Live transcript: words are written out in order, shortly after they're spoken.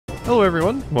Hello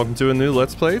everyone, welcome to a new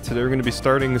Let's Play. Today we're going to be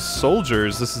starting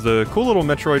Souldiers. This is the cool little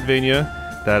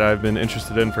Metroidvania that I've been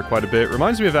interested in for quite a bit.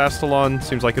 Reminds me of Astalon,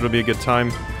 seems like it'll be a good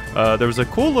time. There was a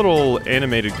cool little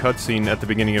animated cutscene at the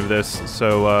beginning of this,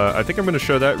 so I think I'm going to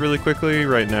show that really quickly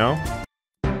right now.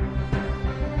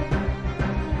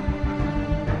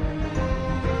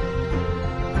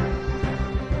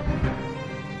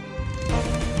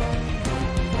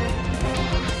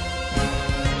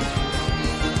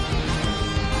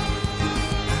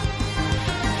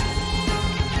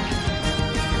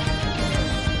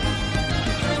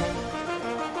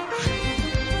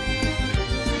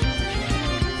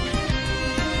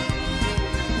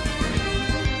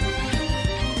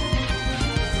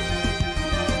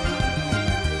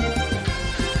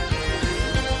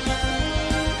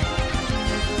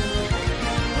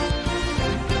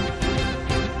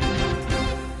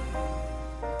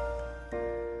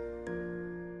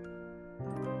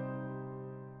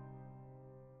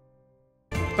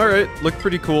 Alright, looked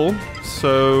pretty cool.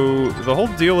 So, the whole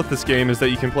deal with this game is that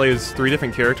you can play as 3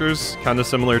 different characters, kind of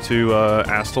similar to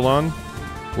Astalon,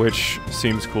 which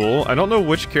seems cool. I don't know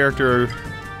which character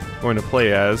I'm going to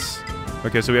play as.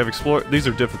 Okay, so we have explore. These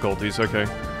are difficulties, okay.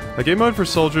 A game mode for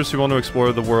soldiers who want to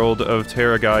explore the world of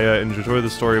Terragaya and enjoy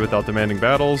the story without demanding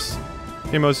battles.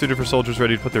 Game mode suited for soldiers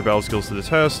ready to put their battle skills to the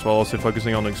test, while also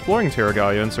focusing on exploring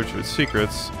Terragaya in search of its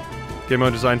secrets. Game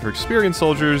mode designed for experienced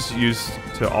soldiers, used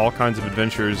to all kinds of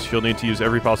adventures. You'll need to use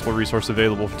every possible resource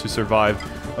available to survive.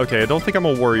 Okay, I don't think I'm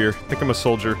a warrior. I think I'm a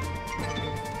soldier.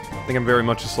 I think I'm very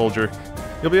much a soldier.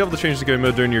 You'll be able to change the game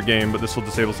mode during your game, but this will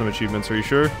disable some achievements. Are you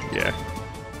sure? Yeah.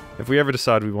 If we ever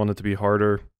decide we want it to be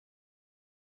harder,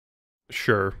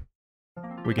 sure.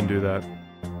 We can do that.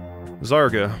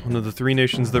 Zarga, one of the 3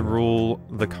 nations that rule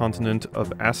the continent of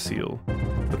Asil.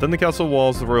 Within the castle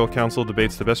walls, the Royal Council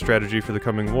debates the best strategy for the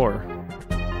coming war.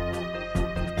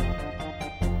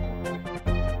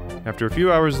 After a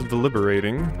few hours of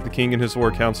deliberating, the king and his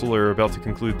war council are about to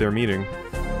conclude their meeting.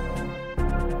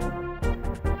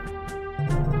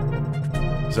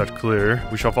 Is that clear?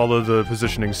 We shall follow the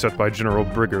positioning set by General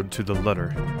Brigard to the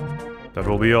letter. That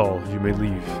will be all. You may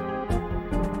leave.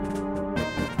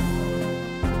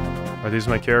 Are these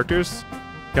my characters?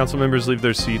 Council members leave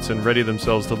their seats and ready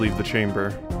themselves to leave the chamber.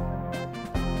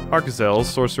 Arkazel,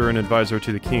 sorcerer and advisor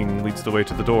to the king, leads the way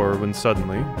to the door when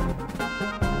suddenly...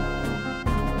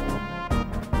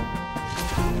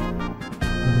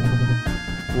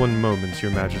 One moment,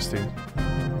 your majesty.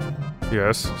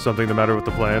 Yes, something the matter with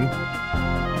the plan?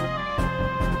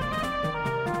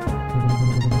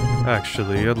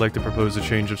 Actually, I'd like to propose a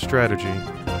change of strategy.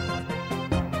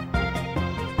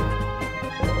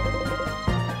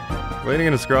 Waiting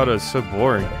in a grotto is so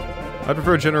boring. I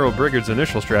prefer General Brigard's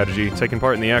initial strategy, taking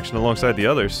part in the action alongside the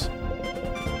others.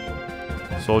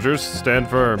 Soldiers, stand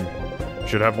firm. You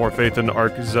should have more faith in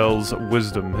Arkazel's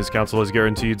wisdom. His council has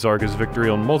guaranteed Zarga's victory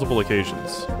on multiple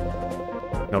occasions.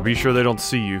 Now be sure they don't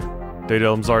see you. Data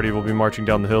Elmzardi will be marching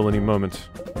down the hill any moment.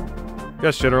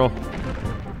 Yes, General.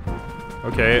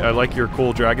 Okay, I like your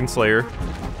cool Dragon Slayer.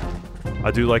 I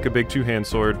do like a big 2-hand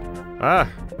sword. Ah!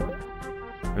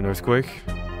 An earthquake?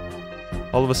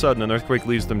 All of a sudden, an earthquake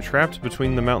leaves them trapped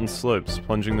between the mountain slopes,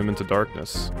 plunging them into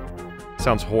darkness.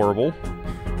 Sounds horrible.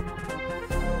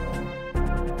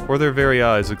 Before their very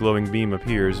eyes, a glowing beam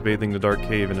appears, bathing the dark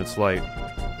cave in its light.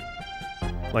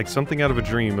 Like something out of a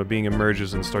dream, a being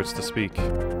emerges and starts to speak.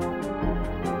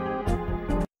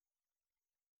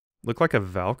 Look like a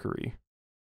Valkyrie.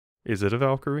 Is it a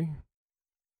Valkyrie?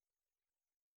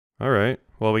 Alright,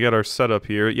 well we got our setup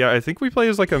here. Yeah, I think we play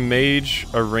as like a mage,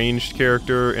 a ranged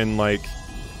character, and like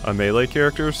a melee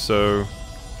character, so...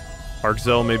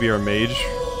 Arkazel may be our mage.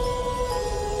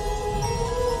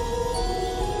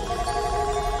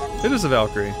 It is a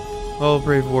Valkyrie. All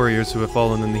brave warriors who have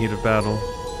fallen in the heat of battle.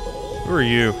 Who are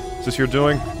you? Is this your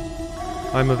doing?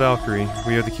 I'm a Valkyrie.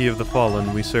 We are the key of the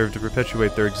fallen. We serve to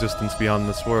perpetuate their existence beyond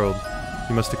this world.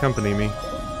 You must accompany me.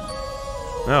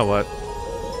 Now what?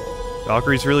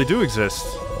 Valkyries really do exist.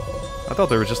 I thought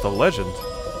they were just a legend.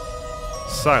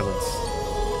 Silence.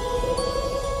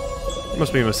 It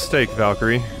must be a mistake,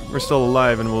 Valkyrie. We're still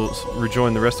alive and we'll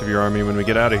rejoin the rest of your army when we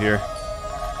get out of here.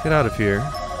 Get out of here.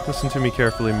 Listen to me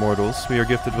carefully, mortals. We are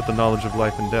gifted with the knowledge of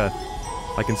life and death.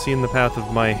 I can see in the path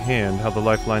of my hand how the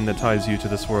lifeline that ties you to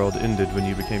this world ended when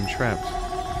you became trapped.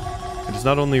 It is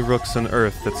not only rocks and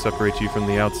earth that separate you from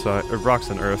the outside... rocks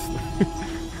and earth.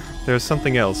 There is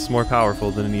something else, more powerful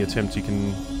than any attempt you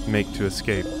can make to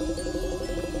escape.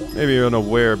 Maybe you're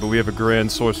unaware, but we have a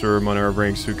grand sorcerer among our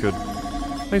ranks who could...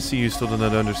 I see you still do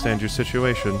not understand your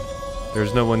situation. There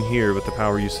is no one here with the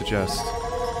power you suggest.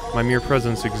 My mere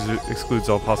presence excludes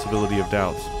all possibility of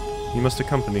doubt. You must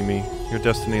accompany me. Your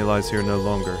destiny lies here no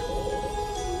longer.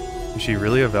 Is she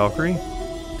really a Valkyrie?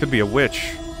 Could be a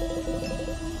witch.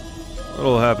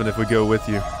 What'll happen if we go with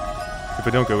you? If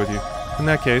we don't go with you? In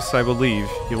that case, I will leave.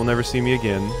 You will never see me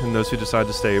again, and those who decide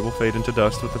to stay will fade into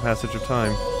dust with the passage of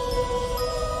time.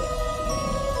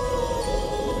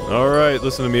 Alright,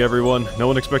 listen to me everyone. No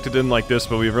one expected to end like this,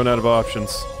 but we've run out of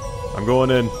options. I'm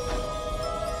going in.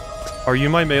 Are you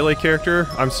my melee character?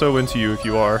 I'm so into you if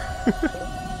you are.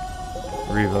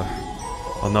 Riva,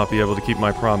 I'll not be able to keep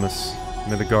my promise.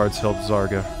 May the guards help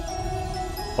Zarga.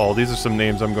 Oh, these are some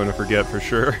names I'm going to forget for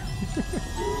sure.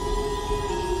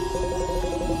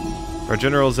 Our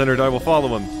general has entered, I will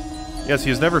follow him. Yes, he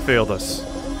has never failed us.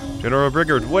 General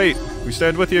Brigard, wait! We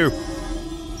stand with you!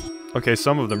 Okay,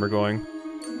 some of them are going.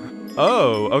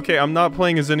 Oh, okay, I'm not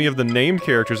playing as any of the named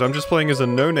characters, I'm just playing as a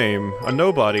no-name, a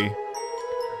nobody.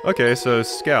 Okay, so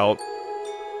Scout.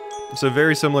 So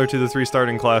very similar to the 3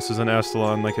 starting classes in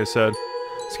Astalon, like I said.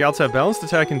 Scouts have balanced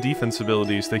attack and defense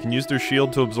abilities. They can use their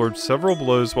shield to absorb several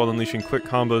blows while unleashing quick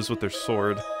combos with their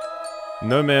sword.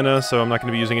 No mana, so I'm not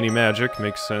going to be using any magic,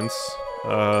 makes sense.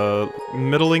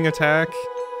 Middling attack.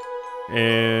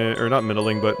 Or not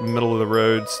middling, but middle of the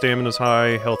road. Stamina's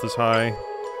high, health is high.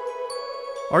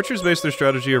 Archers base their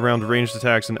strategy around ranged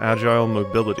attacks and agile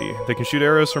mobility. They can shoot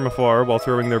arrows from afar while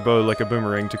throwing their bow like a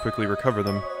boomerang to quickly recover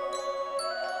them.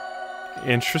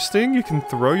 Interesting, you can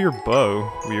throw your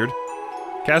bow. Weird.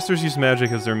 Casters use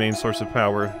magic as their main source of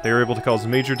power. They are able to cause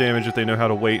major damage if they know how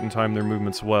to wait and time their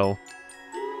movements well.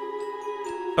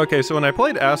 Okay, so when I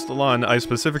played Astalon, I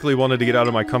specifically wanted to get out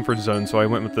of my comfort zone, so I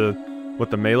went with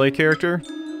the melee character.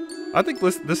 I think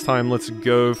this time let's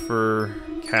go for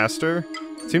caster.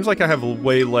 Seems like I have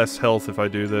way less health if I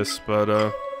do this, but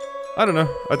I don't know.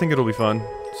 I think it'll be fun.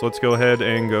 So let's go ahead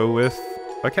and go with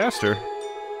a caster.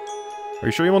 Are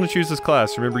you sure you want to choose this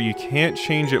class? Remember, you can't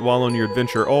change it while on your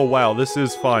adventure. Oh wow, this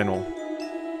is final.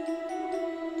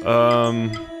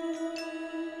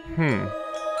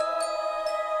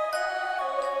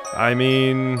 I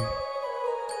mean...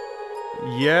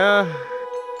 yeah...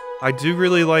 I do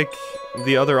really like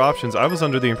the other options. I was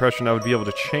under the impression I would be able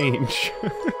to change.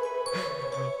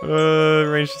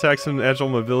 Ranged attacks and agile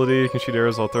mobility. You can shoot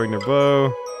arrows while throwing their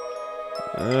bow.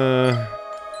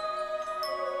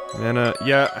 Mana...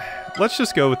 yeah, let's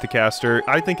just go with the caster.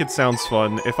 I think it sounds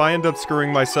fun. If I end up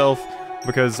screwing myself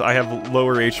because I have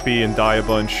lower HP and die a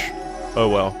bunch, oh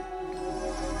well.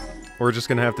 We're just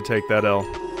gonna have to take that L.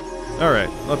 Alright,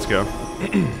 let's go.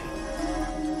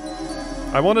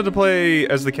 I wanted to play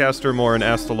as the caster more in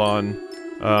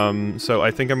Astalon, so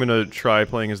I think I'm gonna try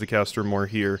playing as the caster more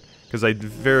here, because I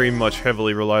very much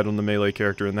heavily relied on the melee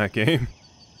character in that game.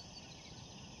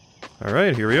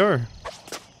 Alright, here we are.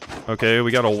 Okay,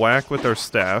 we got a whack with our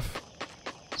staff.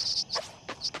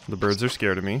 The birds are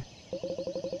scared of me.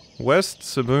 West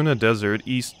Sabuna Desert,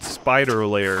 East Spider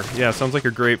Lair. Yeah, sounds like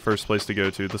a great first place to go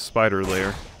to, the Spider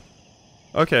Lair.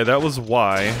 Okay, that was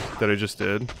Y that I just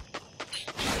did.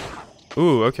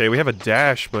 Ooh, okay, we have a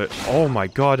dash, but oh my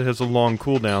god, it has a long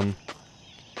cooldown.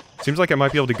 Seems like I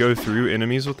might be able to go through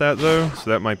enemies with that, though, so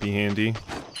that might be handy.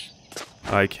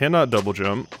 I cannot double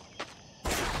jump.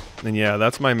 And yeah,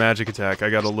 that's my magic attack. I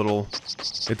got a little...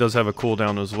 it does have a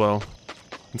cooldown as well.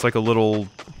 It's like a little...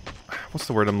 what's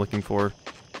the word I'm looking for?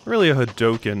 Not really a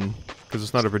Hadoken, because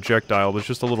it's not a projectile, but it's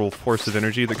just a little force of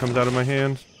energy that comes out of my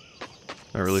hand.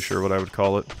 Not really sure what I would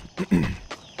call it.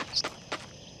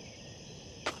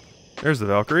 There's the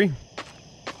Valkyrie.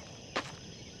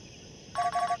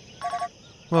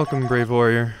 Welcome, brave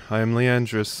warrior. I am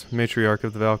Leandris, matriarch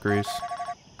of the Valkyries.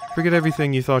 Forget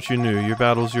everything you thought you knew, your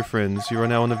battles, your friends. You are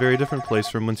now in a very different place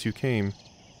from whence you came.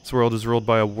 This world is ruled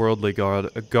by a worldly god,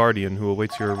 a guardian who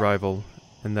awaits your arrival,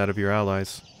 and that of your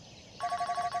allies.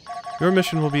 Your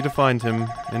mission will be to find him,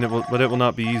 but it will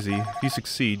not be easy. If you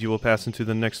succeed, you will pass into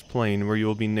the next plane, where you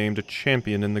will be named a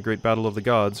champion in the great battle of the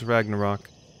gods, Ragnarok,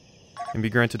 and be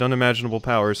granted unimaginable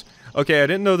powers. Okay, I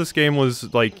didn't know this game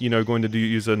was, like, you know, going to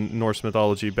use a Norse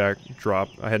mythology backdrop.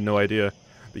 I had no idea.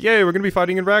 But yay, we're gonna be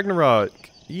fighting in Ragnarok!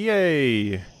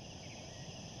 Yay!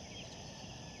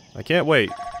 I can't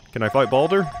wait. Can I fight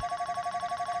Baldur?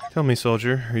 Tell me,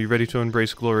 soldier, are you ready to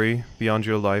embrace glory beyond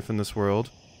your life in this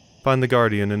world? Find the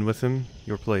Guardian, and with him,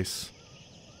 your place.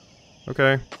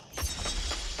 Okay.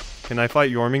 Can I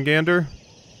fight Jormungandr?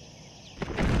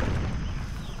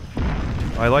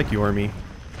 I like Yormi.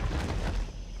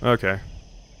 Okay.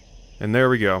 And there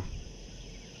we go.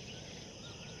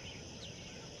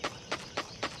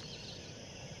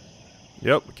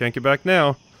 Yep, can't get back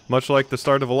now. Much like the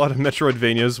start of a lot of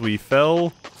Metroidvanias, we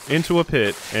fell into a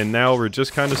pit, and now we're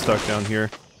just kind of stuck down here.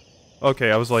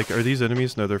 Okay, I was like, are these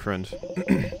enemies? No, they're friends.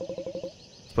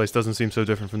 This place doesn't seem so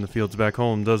different from the fields back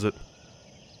home, does it?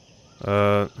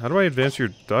 How do I advance your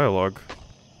dialogue?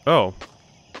 Oh.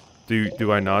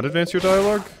 Do I not advance your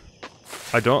dialogue?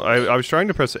 I don't- I was trying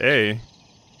to press A.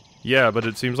 Yeah, but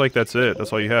it seems like that's it.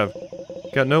 That's all you have.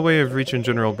 Got no way of reaching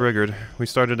General Brigard. We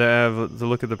started to have the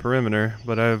look at the perimeter,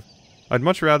 but I'd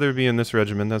much rather be in this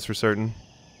regiment, that's for certain.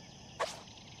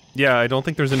 Yeah, I don't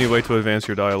think there's any way to advance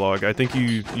your dialogue. I think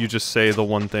you just say the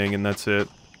one thing and that's it.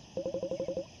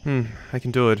 I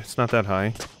can do it. It's not that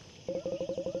high.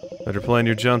 Better plan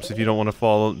your jumps if you don't want to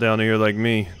fall down here like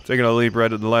me. Taking a leap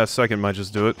right at the last second might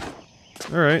just do it.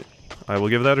 Alright. I will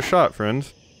give that a shot, friend.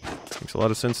 Makes a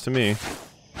lot of sense to me.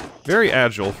 Very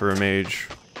agile for a mage,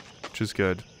 which is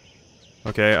good.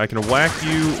 Okay, I can whack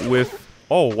you with...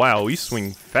 Oh, wow, we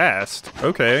swing fast.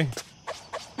 Okay.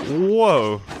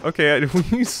 Whoa. Okay,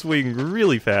 we swing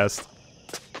really fast.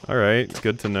 Alright,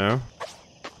 good to know.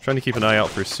 Trying to keep an eye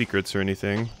out for secrets or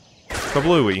anything.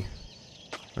 Kablooey.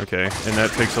 Okay, and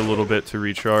that takes a little bit to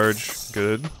recharge.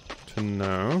 Good to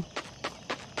know.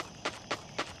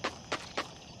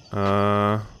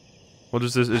 What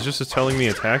is this? Is this just telling me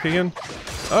attack again?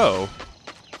 Oh.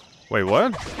 Wait,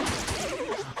 what?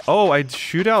 Oh, I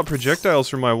shoot out projectiles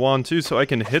from my wand too, so I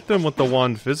can hit them with the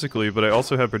wand physically, but I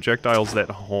also have projectiles that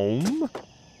home?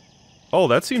 Oh,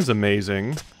 that seems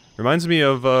amazing. Reminds me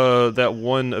of, that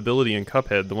one ability in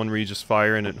Cuphead, the one where you just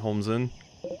fire and it homes in.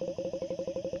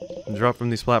 The drop from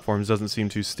these platforms doesn't seem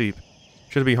too steep.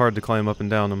 Should be hard to climb up and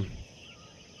down them.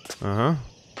 Uh-huh.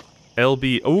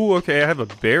 LB. Oh, okay, I have a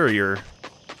barrier.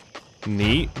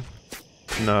 Neat.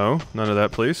 No, none of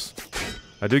that, please.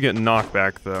 I do get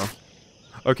knockback, though.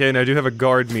 Okay, and I do have a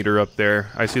guard meter up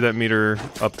there. I see that meter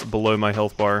up below my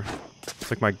health bar. It's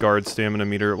like my guard stamina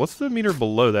meter. What's the meter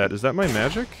below that? Is that my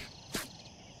magic?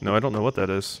 No, I don't know what that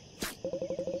is.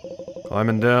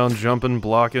 Climbing down, jumping,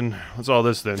 blocking. What's all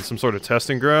this then? Some sort of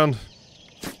testing ground?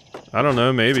 I don't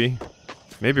know, maybe.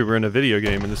 Maybe we're in a video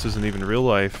game and this isn't even real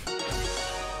life.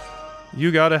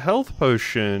 You got a health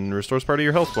potion. Restores part of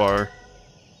your health bar.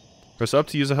 Press up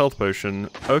to use a health potion.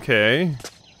 Okay.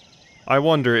 I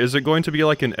wonder, is it going to be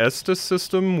like an Estus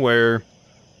system where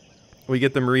we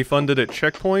get them refunded at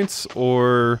checkpoints,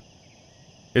 or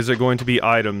is it going to be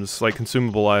items, like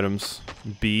consumable items?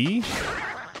 B?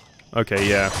 Okay,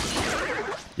 yeah.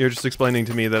 You're just explaining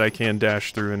to me that I can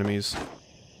dash through enemies.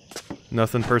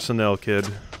 Nothing personnel, kid.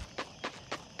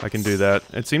 I can do that.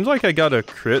 It seems like I got a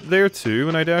crit there too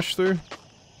when I dashed through.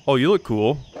 Oh, you look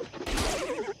cool.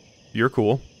 You're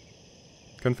cool.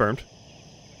 Confirmed.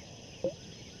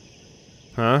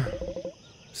 Huh?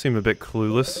 Seem a bit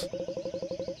clueless.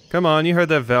 Come on, you heard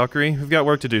that, Valkyrie. We've got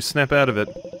work to do. Snap out of it.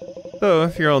 Though,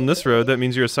 if you're on this road, that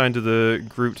means you're assigned to the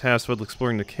group tasked with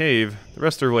exploring the cave. The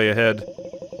rest are way ahead.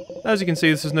 As you can see,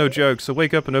 this is no joke, so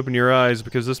wake up and open your eyes,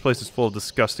 because this place is full of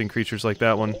disgusting creatures like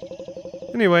that one.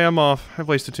 Anyway, I'm off. I've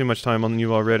wasted too much time on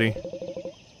you already.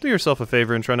 Do yourself a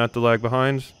favor and try not to lag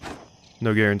behind.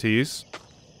 No guarantees.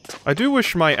 I do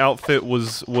wish my outfit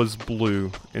was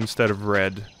blue instead of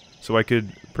red, so I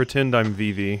could pretend I'm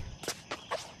Vivi.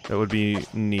 That would be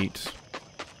neat.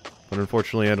 But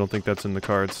unfortunately, I don't think that's in the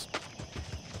cards.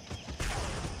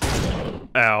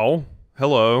 Ow.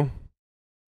 Hello.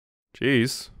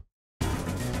 Jeez.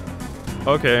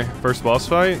 Okay, first boss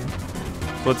fight?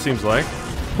 That's what it seems like.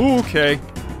 Okay.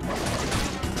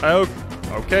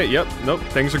 Okay, yep, nope,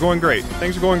 things are going great.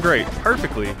 Things are going great.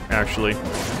 Perfectly, actually.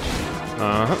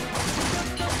 Uh-huh.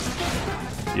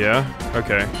 Yeah,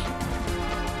 okay.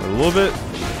 A little bit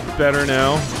better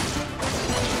now.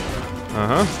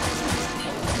 Uh-huh.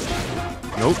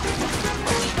 Nope.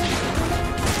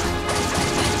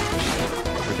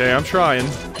 Okay, I'm trying.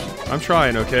 I'm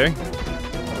trying, okay?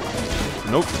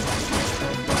 Nope.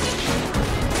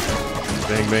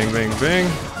 Bang, bang, bang, bang.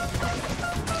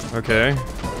 Okay.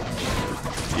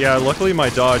 Yeah, luckily my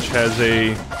dodge has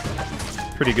a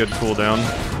pretty good cooldown.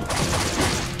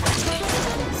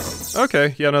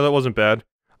 Okay, yeah, no, that wasn't bad.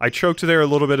 I choked there a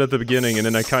little bit at the beginning, and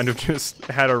then I kind of just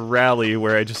had a rally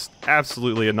where I just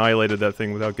absolutely annihilated that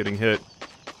thing without getting hit.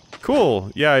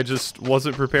 Cool, yeah, I just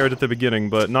wasn't prepared at the beginning,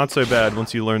 but not so bad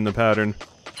once you learn the pattern.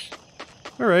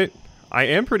 Alright. I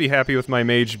am pretty happy with my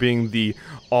mage being the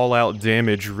all-out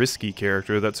damage risky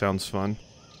character. That sounds fun.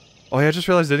 Oh yeah, I just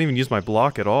realized I didn't even use my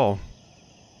block at all.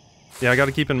 Yeah, I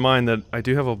gotta keep in mind that I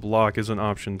do have a block as an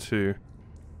option too.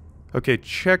 Okay,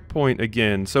 checkpoint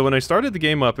again. So when I started the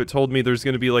game up, it told me there's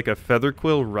gonna be like a feather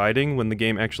quill riding when the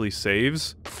game actually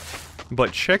saves.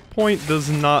 But checkpoint does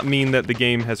not mean that the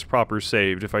game has proper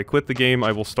saved. If I quit the game,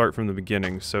 I will start from the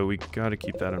beginning, so we gotta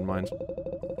keep that in mind.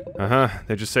 Uh-huh,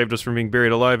 they just saved us from being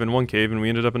buried alive in one cave and we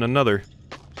ended up in another.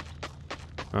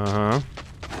 Uh-huh.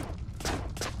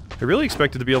 I really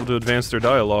expected to be able to advance their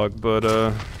dialogue, but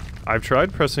I've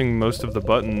tried pressing most of the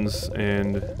buttons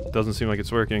and it doesn't seem like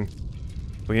it's working.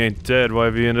 We ain't dead, why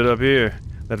have you ended up here?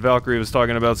 That Valkyrie was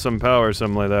talking about some power or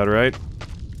something like that, right?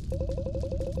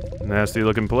 Nasty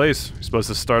looking place. We're supposed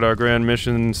to start our grand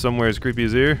mission somewhere as creepy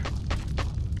as here.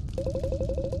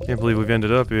 Can't believe we've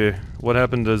ended up here. What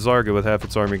happened to Zarga with half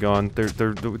its army gone? Their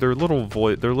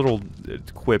little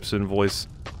quips and voices,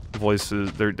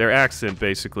 their accent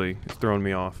basically is throwing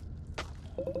me off.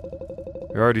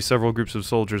 There are already several groups of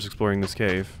soldiers exploring this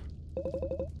cave.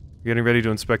 We're getting ready to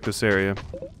inspect this area.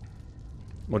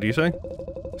 What do you say?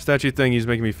 Statue thingies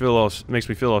makes me feel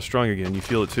all strong again. You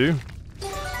feel it too?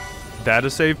 That a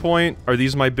save point? Are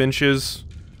these my benches?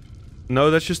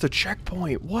 No, that's just a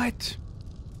checkpoint. What?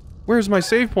 Where's my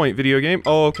save point, video game?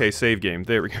 Oh, okay, save game.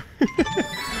 There we go.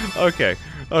 Okay.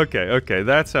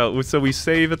 That's how. So we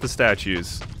save at the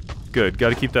statues. Good. Got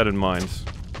to keep that in mind.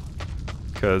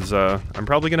 Because I'm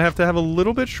probably gonna have to have a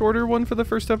little bit shorter one for the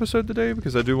first episode today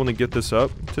because I do want to get this up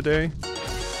today.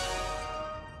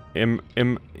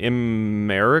 Imarachnid?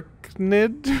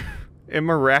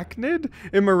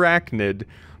 Imarachnid.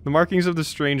 The markings of the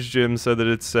strange gem said that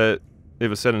it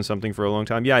was set in something for a long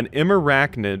time. Yeah, an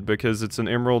imarachnid because it's an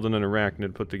emerald and an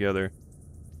arachnid put together.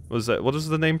 What is that? What is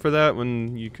the name for that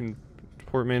when you can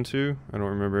portmanteau? I don't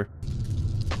remember.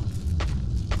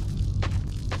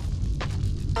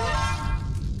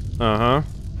 Uh-huh.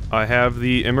 I have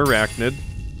the imarachnid.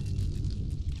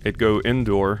 It go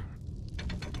indoor.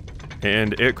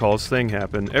 And it calls thing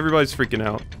happen. Everybody's freaking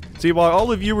out. See, while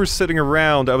all of you were sitting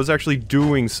around, I was actually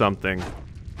doing something.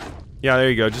 Yeah,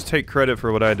 there you go. Just take credit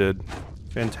for what I did.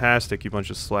 Fantastic, you bunch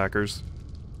of slackers.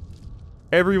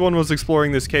 Everyone was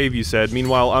exploring this cave, you said.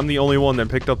 Meanwhile, I'm the only one that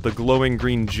picked up the glowing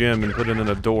green gem and put it in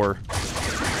a door.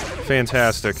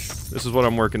 Fantastic. This is what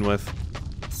I'm working with.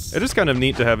 It is kind of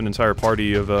neat to have an entire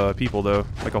party of people, though.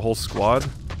 Like a whole squad.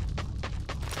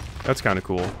 That's kind of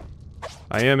cool.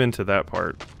 I am into that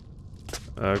part.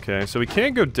 Okay, so we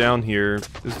can't go down here.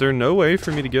 Is there no way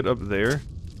for me to get up there?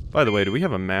 By the way, do we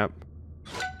have a map?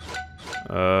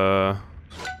 Oh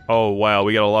wow,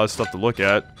 we got a lot of stuff to look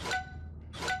at.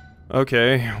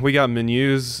 Okay, we got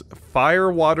menus. Fire,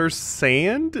 water,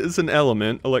 sand is an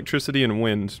element. Electricity and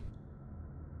wind.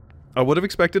 I would have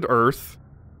expected earth.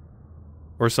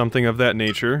 Or something of that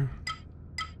nature.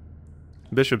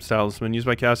 Bishop's Talisman, used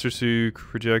by casters to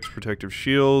project protective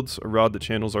shields. A rod that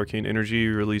channels arcane energy,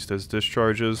 released as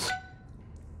discharges.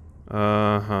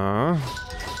 Uh-huh.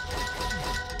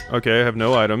 Okay, I have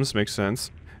no items, makes sense.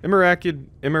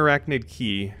 Imarachnid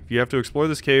key. If you have to explore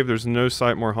this cave, there's no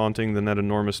sight more haunting than that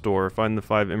enormous door. Find the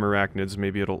 5 imarachnids,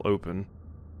 maybe it'll open.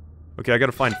 Okay, I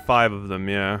gotta find 5 of them,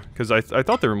 yeah. Because I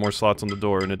thought there were more slots on the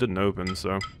door and it didn't open,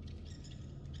 so...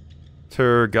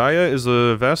 Terragaya is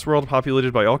a vast world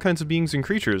populated by all kinds of beings and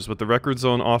creatures. With the records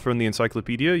on offer in the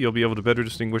encyclopedia, you'll be able to better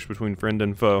distinguish between friend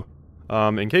and foe.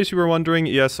 In case you were wondering,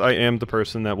 yes, I am the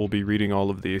person that will be reading all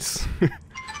of these.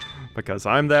 Because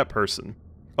I'm that person.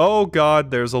 Oh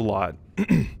god, there's a lot.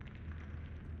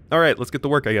 Alright, let's get to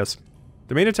work, I guess.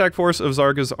 The main attack force of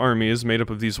Zarga's army is made up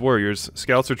of these warriors.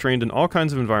 Scouts are trained in all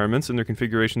kinds of environments, and their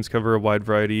configurations cover a wide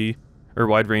range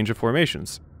of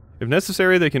formations. If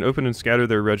necessary, they can open and scatter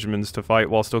their regiments to fight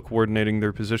while still coordinating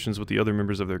their positions with the other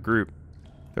members of their group.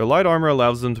 Their light armor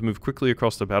allows them to move quickly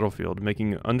across the battlefield,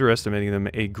 making underestimating them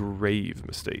a grave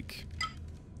mistake.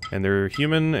 And they're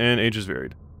human and ages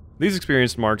varied. These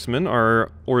experienced marksmen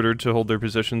are ordered to hold their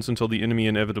positions until the enemy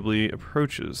inevitably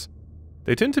approaches.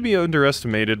 They tend to be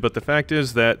underestimated, but the fact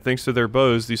is that, thanks to their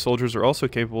bows, these soldiers are also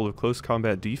capable of close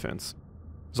combat defense.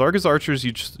 Zarga's archers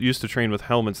used to train with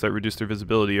helmets that reduced their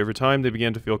visibility. Over time, they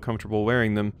began to feel comfortable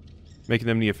wearing them, making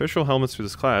them the official helmets for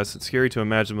this class. It's scary to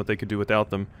imagine what they could do without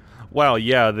them. Wow,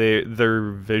 yeah,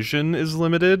 their vision is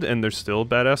limited, and they're still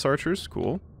badass archers.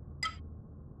 Cool.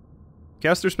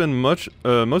 Casters spend most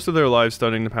of their lives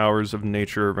studying the powers of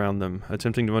nature around them,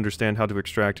 attempting to understand how to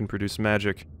extract and produce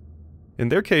magic. In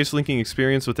their case, linking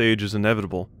experience with age is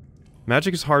inevitable.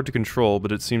 Magic is hard to control,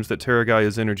 but it seems that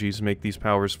Terragaya's energies make these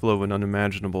powers flow in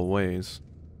unimaginable ways.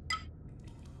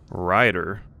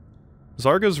 Rider.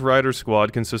 Zarga's Rider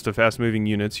squad consists of fast-moving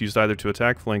units used either to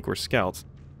attack, flank, or scout.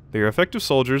 They are effective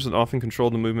soldiers and often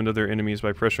control the movement of their enemies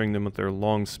by pressuring them with their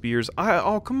long spears.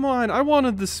 Oh, come on! I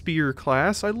wanted the spear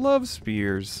class! I love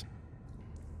spears!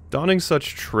 Donning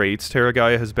such traits,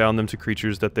 Terragaya has bound them to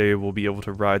creatures that they will be able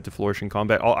to ride to flourish in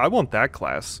combat. Oh, I want that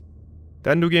class.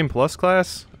 That New Game Plus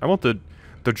class? I want the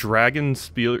dragon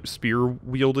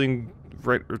spear-wielding...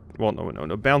 Well,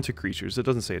 no, bound to creatures. It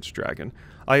doesn't say it's dragon.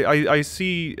 I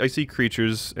see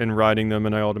creatures and riding them,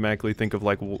 and I automatically think of,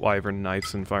 like, Wyvern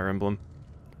Knights and Fire Emblem.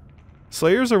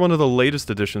 Slayers are one of the latest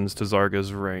additions to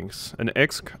Zarga's ranks.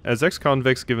 As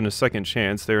ex-convicts given a second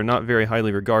chance, they are not very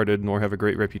highly regarded, nor have a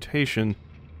great reputation.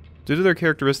 Due to their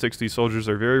characteristics, these soldiers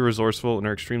are very resourceful and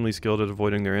are extremely skilled at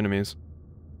avoiding their enemies.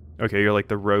 Okay, you're like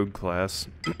the rogue class.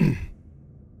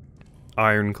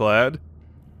 Ironclad.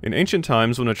 In ancient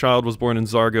times, when a child was born in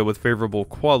Zarga with favorable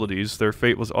qualities, their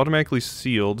fate was automatically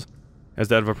sealed as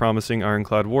that of a promising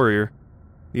ironclad warrior.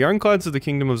 The Ironclads of the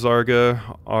Kingdom of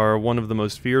Zarga are one of the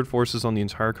most feared forces on the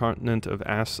entire continent of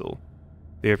Asyl.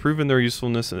 They have proven their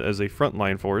usefulness as a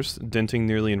frontline force, denting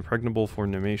nearly impregnable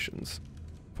formations.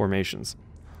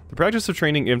 The practice of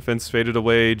training infants faded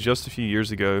away just a few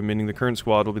years ago, meaning the current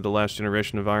squad will be the last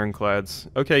generation of Ironclads.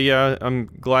 Okay, yeah, I'm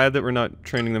glad that we're not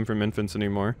training them from infants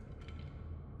anymore.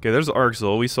 Okay, there's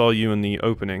Arxil. We saw you in the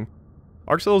opening.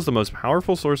 Arxil is the most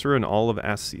powerful sorcerer in all of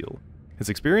Asyl. His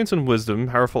experience and wisdom,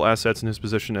 powerful assets in his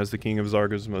position as the King of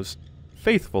Zarga's most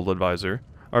faithful advisor,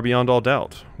 are beyond all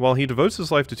doubt. While he devotes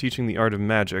his life to teaching the art of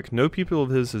magic, no pupil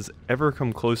of his has ever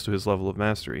come close to his level of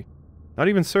mastery. Not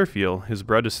even Serfiel, his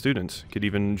brightest student, could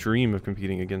even dream of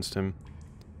competing against him.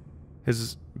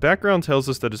 His background tells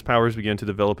us that his powers began to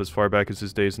develop as far back as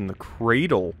his days in the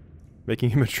cradle, making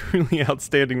him a truly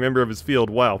outstanding member of his field.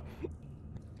 Wow.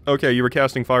 Okay, you were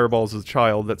casting fireballs as a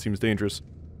child. That seems dangerous.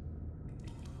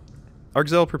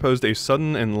 Arxil proposed a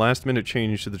sudden and last-minute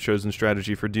change to the chosen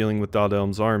strategy for dealing with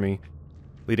Dadelm's army,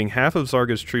 leading half of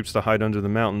Zarga's troops to hide under the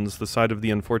mountains, the site of the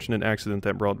unfortunate accident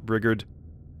that brought Brigard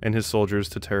and his soldiers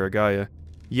to Terragaya.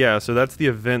 Yeah, so that's the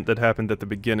event that happened at the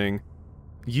beginning.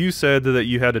 You said that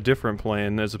you had a different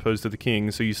plan as opposed to the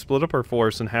king, so you split up our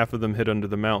force and half of them hid under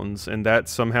the mountains, and that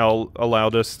somehow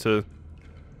allowed us to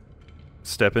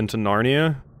step into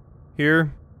Narnia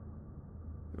here.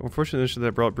 Unfortunately,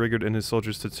 that brought Brigard and his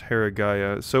soldiers to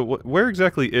Terragaya. So where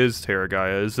exactly is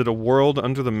Terragaya? Is it a world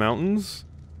under the mountains?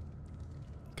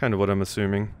 Kind of what I'm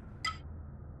assuming.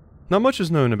 Not much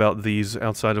is known about these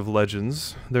outside of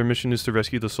legends. Their mission is to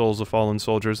rescue the souls of fallen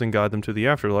soldiers and guide them to the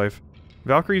afterlife.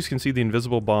 Valkyries can see the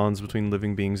invisible bonds between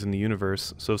living beings in the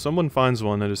universe, so if someone finds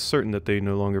one, it is certain that they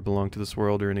no longer belong to this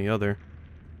world or any other.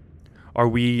 Are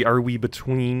we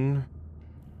between?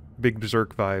 Big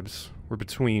Berserk vibes. We're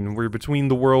between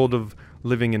the world of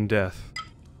living and death.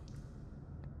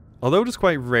 Although it is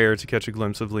quite rare to catch a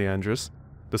glimpse of Leandris,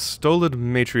 the stolid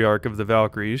matriarch of the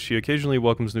Valkyries, she occasionally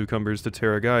welcomes newcomers to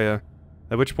Terragaya,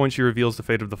 at which point she reveals the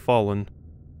fate of the fallen.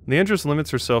 Leandris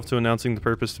limits herself to announcing the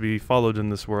purpose to be followed in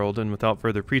this world, and without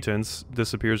further pretense,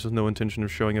 disappears with no intention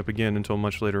of showing up again until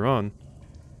much later on.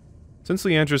 Since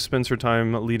Leandris spends her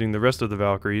time leading the rest of the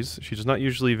Valkyries, she does not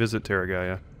usually visit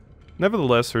Terragaya.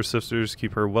 Nevertheless, her sisters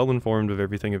keep her well informed of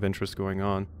everything of interest going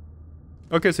on.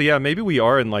 Okay, so yeah, maybe we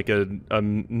are in like a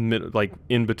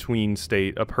in-between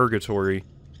state, a purgatory,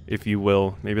 if you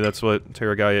will. Maybe that's what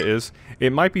Terragaya is.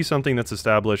 It might be something that's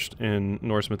established in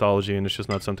Norse mythology, and it's just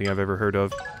not something I've ever heard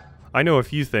of. I know a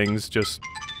few things, just,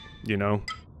 you know,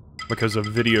 because of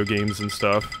video games and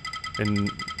stuff,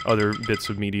 and other bits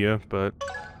of media, but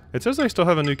it says I still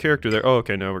have a new character there. Oh,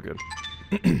 okay, no, we're good.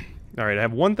 Alright, I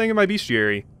have one thing in my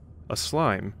bestiary. A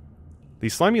slime.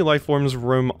 These slimy life forms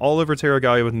roam all over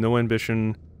Terragaya with no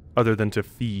ambition other than to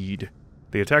feed.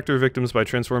 They attack their victims by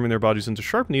transforming their bodies into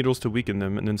sharp needles to weaken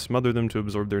them, and then smother them to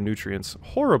absorb their nutrients.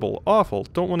 Horrible. Awful.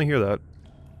 Don't want to hear that.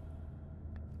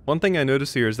 One thing I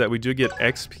noticed here is that we do get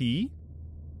XP.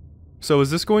 So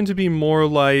is this going to be more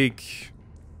like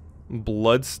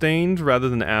Bloodstained rather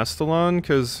than Astalon?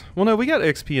 Because, well no, we got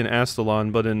XP in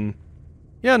Astalon, but in...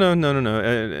 Yeah, no.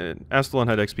 Astalon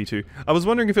had XP too. I was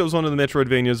wondering if it was one of the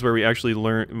Metroidvanias where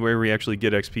we actually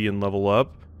get XP and level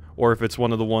up, or if it's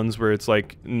one of the ones where it's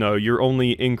like, no, your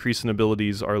only increase in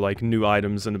abilities are like new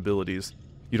items and abilities.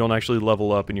 You don't actually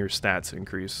level up and your stats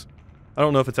increase. I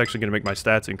don't know if it's actually going to make my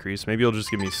stats increase. Maybe it'll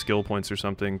just give me skill points or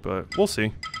something, but we'll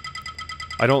see.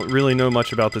 I don't really know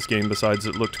much about this game besides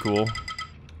it looked cool.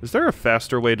 Is there a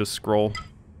faster way to scroll?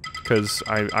 Because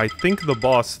I think the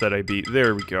boss that I beat...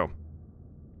 There we go.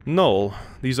 Gnoll.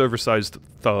 These oversized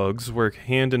thugs work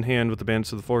hand in hand with the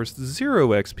bandits of the forest. 0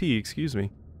 XP, excuse me.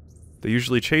 They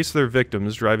usually chase their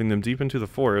victims, driving them deep into the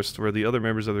forest, where the other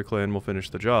members of their clan will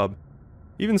finish the job.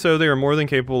 Even so, they are more than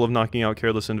capable of knocking out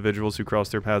careless individuals who cross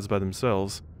their paths by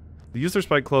themselves. They use their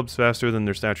spike clubs faster than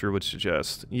their stature would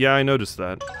suggest. Yeah, I noticed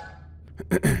that.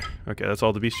 Okay, that's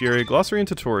all the bestiary. Glossary and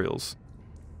tutorials.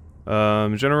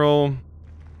 General...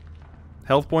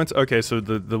 Health points? Okay, so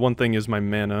the one thing is my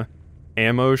mana.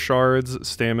 Ammo shards,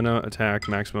 stamina, attack,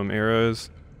 maximum arrows.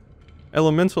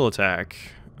 Elemental attack.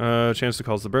 Chance to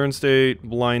cause the burn state,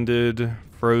 blinded,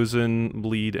 frozen,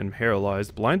 bleed, and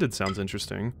paralyzed. Blinded sounds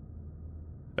interesting.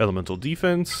 Elemental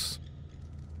defense.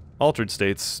 Altered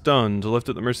states. Stunned. Left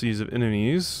at the mercies of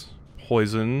enemies.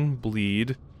 Poison.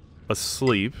 Bleed.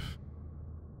 Asleep.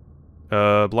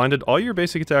 Blinded. All your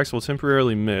basic attacks will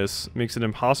temporarily miss. Makes it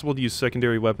impossible to use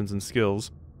secondary weapons and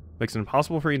skills. Makes it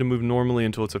impossible for you to move normally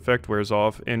until its effect wears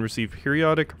off, and receive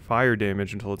periodic fire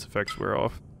damage until its effects wear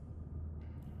off.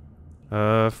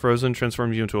 Frozen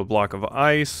transforms you into a block of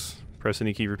ice. Press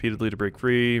any key repeatedly to break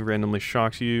free. Randomly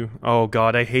shocks you. Oh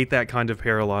god, I hate that kind of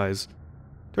paralyze.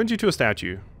 Turns you to a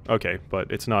statue. Okay,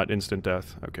 but it's not instant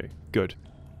death. Okay, good.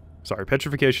 Sorry,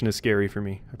 petrification is scary for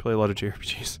me. I play a lot of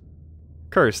JRPGs.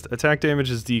 Cursed. Attack damage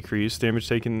is decreased. Damage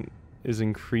taken is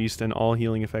increased, and all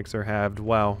healing effects are halved.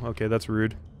 Wow, okay, that's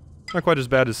rude. Not quite as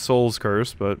bad as Soul's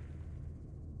Curse, but...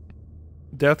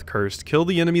 Death Cursed. Kill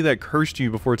the enemy that cursed you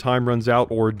before time runs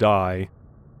out or die.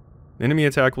 Enemy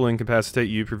attack will incapacitate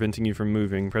you, preventing you from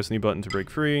moving. Press any button to break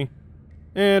free.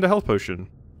 And a health potion.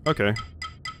 Okay.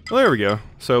 Well, there we go.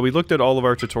 So we looked at all of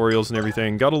our tutorials and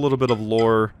everything, got a little bit of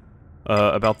lore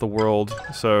about the world.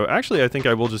 So actually I think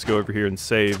I will just go over here and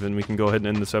save, and we can go ahead and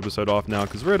end this episode off now,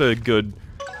 because we're at a good,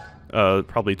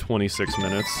 probably 26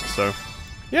 minutes, so...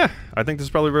 Yeah, I think this is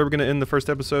probably where we're going to end the first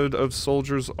episode of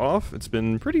Souldiers off. It's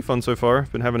been pretty fun so far.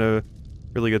 I've been having a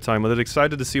really good time with it.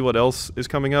 Excited to see what else is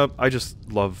coming up. I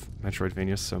just love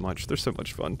Metroidvania so much. They're so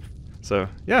much fun. So,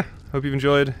 yeah, hope you've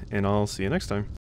enjoyed, and I'll see you next time.